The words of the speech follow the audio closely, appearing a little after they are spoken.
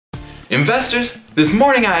Investors, this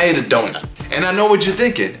morning I ate a donut. And I know what you're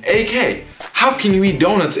thinking, AK, how can you eat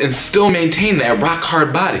donuts and still maintain that rock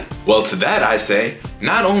hard body? Well, to that I say,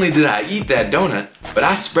 not only did I eat that donut, but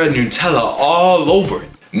I spread Nutella all over it.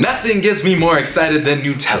 Nothing gets me more excited than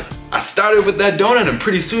Nutella. I started with that donut and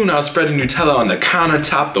pretty soon I was spreading Nutella on the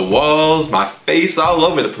countertop, the walls, my face, all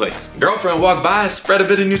over the place. Girlfriend walked by, I spread a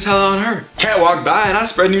bit of Nutella on her. Cat walked by and I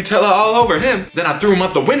spread Nutella all over him. Then I threw him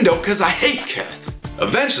out the window because I hate cats.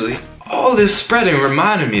 Eventually, all this spreading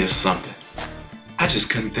reminded me of something. I just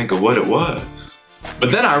couldn't think of what it was.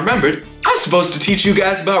 But then I remembered, I'm supposed to teach you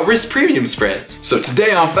guys about risk premium spreads. So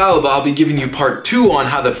today on Fallible, I'll be giving you part 2 on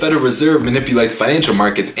how the Federal Reserve manipulates financial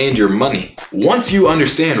markets and your money. Once you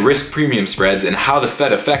understand risk premium spreads and how the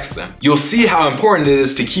Fed affects them, you'll see how important it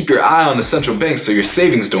is to keep your eye on the central bank so your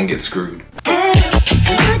savings don't get screwed.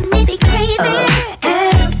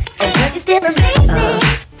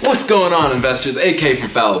 What's going on, investors? AK from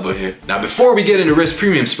Fallible here. Now, before we get into risk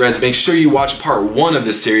premium spreads, make sure you watch part 1 of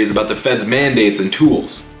this series about the Fed's mandates and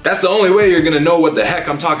tools. That's the only way you're gonna know what the heck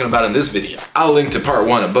I'm talking about in this video. I'll link to part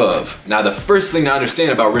 1 above. Now, the first thing to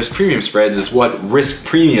understand about risk premium spreads is what risk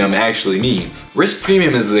premium actually means. Risk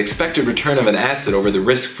premium is the expected return of an asset over the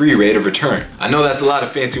risk-free rate of return. I know that's a lot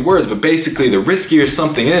of fancy words, but basically the riskier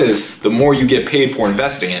something is, the more you get paid for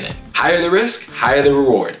investing in it. Higher the risk, higher the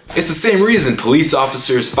reward. It's the same reason police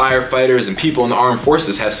officers, firefighters, and people in the armed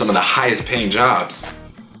forces have some of the highest paying jobs.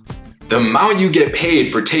 The amount you get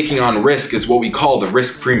paid for taking on risk is what we call the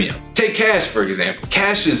risk premium. Take cash, for example.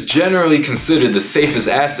 Cash is generally considered the safest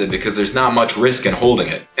asset because there's not much risk in holding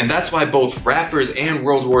it. And that's why both rappers and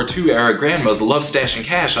World War II era grandmas love stashing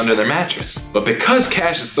cash under their mattress. But because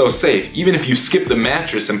cash is so safe, even if you skip the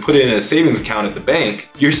mattress and put it in a savings account at the bank,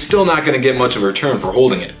 you're still not going to get much of a return for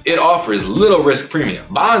holding it. It offers little risk premium.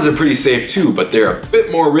 Bonds are pretty safe too, but they're a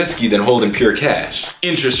bit more risky than holding pure cash.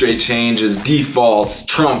 Interest rate changes, defaults,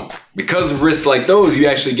 Trump. Because of risks like those, you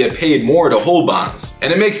actually get paid more to hold bonds.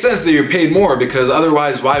 And it makes sense that you're paid more because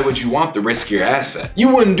otherwise why would you want the riskier asset?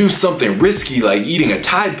 You wouldn't do something risky like eating a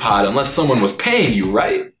Tide Pod unless someone was paying you,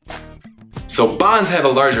 right? So bonds have a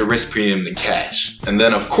larger risk premium than cash. And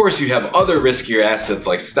then of course you have other riskier assets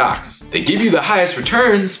like stocks. They give you the highest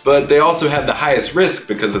returns, but they also have the highest risk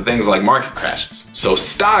because of things like market crashes. So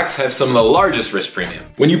stocks have some of the largest risk premium.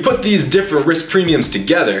 When you put these different risk premiums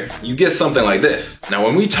together, you get something like this. Now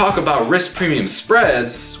when we talk about risk premium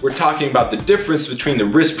spreads, we're talking about the difference between the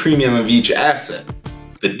risk premium of each asset.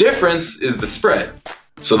 The difference is the spread.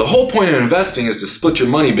 So the whole point of investing is to split your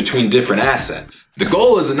money between different assets. The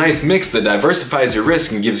goal is a nice mix that diversifies your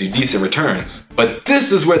risk and gives you decent returns. But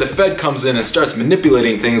this is where the Fed comes in and starts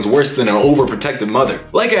manipulating things worse than an overprotective mother.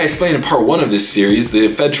 Like I explained in part 1 of this series, the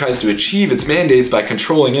Fed tries to achieve its mandates by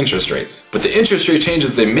controlling interest rates. But the interest rate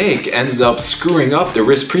changes they make ends up screwing up the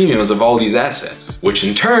risk premiums of all these assets, which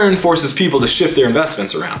in turn forces people to shift their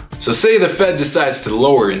investments around. So say the Fed decides to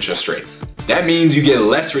lower interest rates. That means you get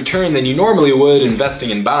less return than you normally would investing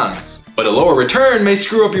in bonds. But a lower return may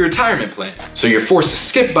screw up your retirement plan. So you're forced to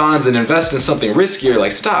skip bonds and invest in something riskier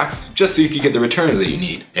like stocks just so you can get the returns that you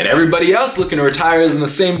need. And everybody else looking to retire is in the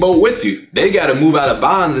same boat with you. They gotta move out of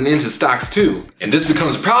bonds and into stocks too. And this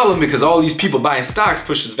becomes a problem because all these people buying stocks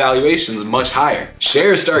pushes valuations much higher.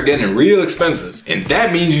 Shares start getting real expensive. And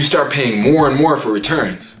that means you start paying more and more for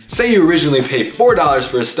returns. Say you originally pay $4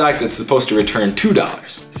 for a stock that's supposed to return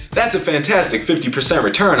 $2. That's a fantastic 50%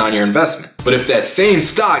 return on your investment. But if that same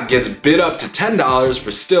stock gets bid up to $10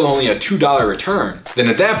 for still only a $2 return, then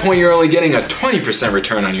at that point you're only getting a 20%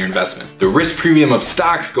 return on your investment. The risk premium of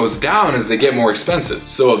stocks goes down as they get more expensive.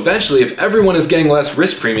 So eventually, if everyone is getting less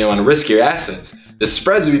risk premium on riskier assets, the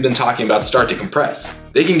spreads we've been talking about start to compress.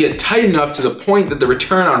 They can get tight enough to the point that the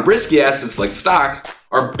return on risky assets like stocks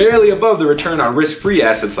are barely above the return on risk-free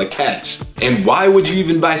assets like cash. And why would you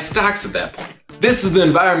even buy stocks at that point? This is the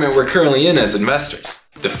environment we're currently in as investors.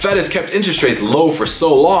 The Fed has kept interest rates low for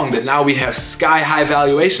so long that now we have sky-high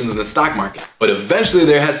valuations in the stock market. But eventually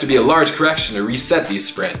there has to be a large correction to reset these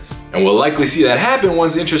spreads. And we'll likely see that happen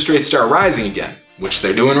once interest rates start rising again, which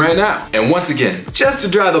they're doing right now. And once again, just to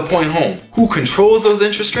drive the point home, who controls those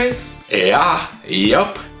interest rates?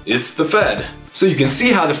 Yup, it's the Fed. So you can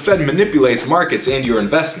see how the Fed manipulates markets and your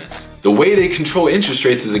investments. The way they control interest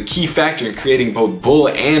rates is a key factor in creating both bull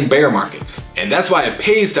and bear markets. And that's why it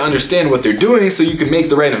pays to understand what they're doing so you can make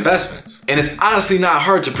the right investments. And it's honestly not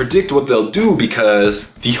hard to predict what they'll do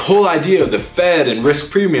because the whole idea of the Fed and risk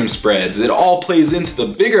premium spreads, it all plays into the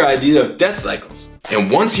bigger idea of debt cycles. And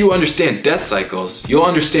once you understand debt cycles, you'll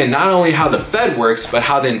understand not only how the Fed works, but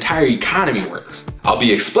how the entire economy works. I'll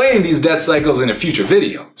be explaining these debt cycles in a future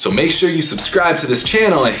video, so make sure you subscribe to this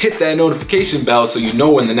channel and hit that notification bell so you know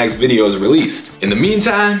when the next video is released. In the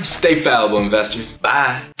meantime, stay fallible, investors.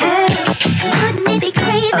 Bye. Wouldn't it be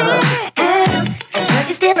crazy? Would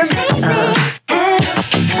you still amaze me?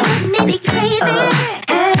 Wouldn't it be crazy?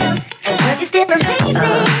 Would you still amaze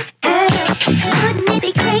me? Wouldn't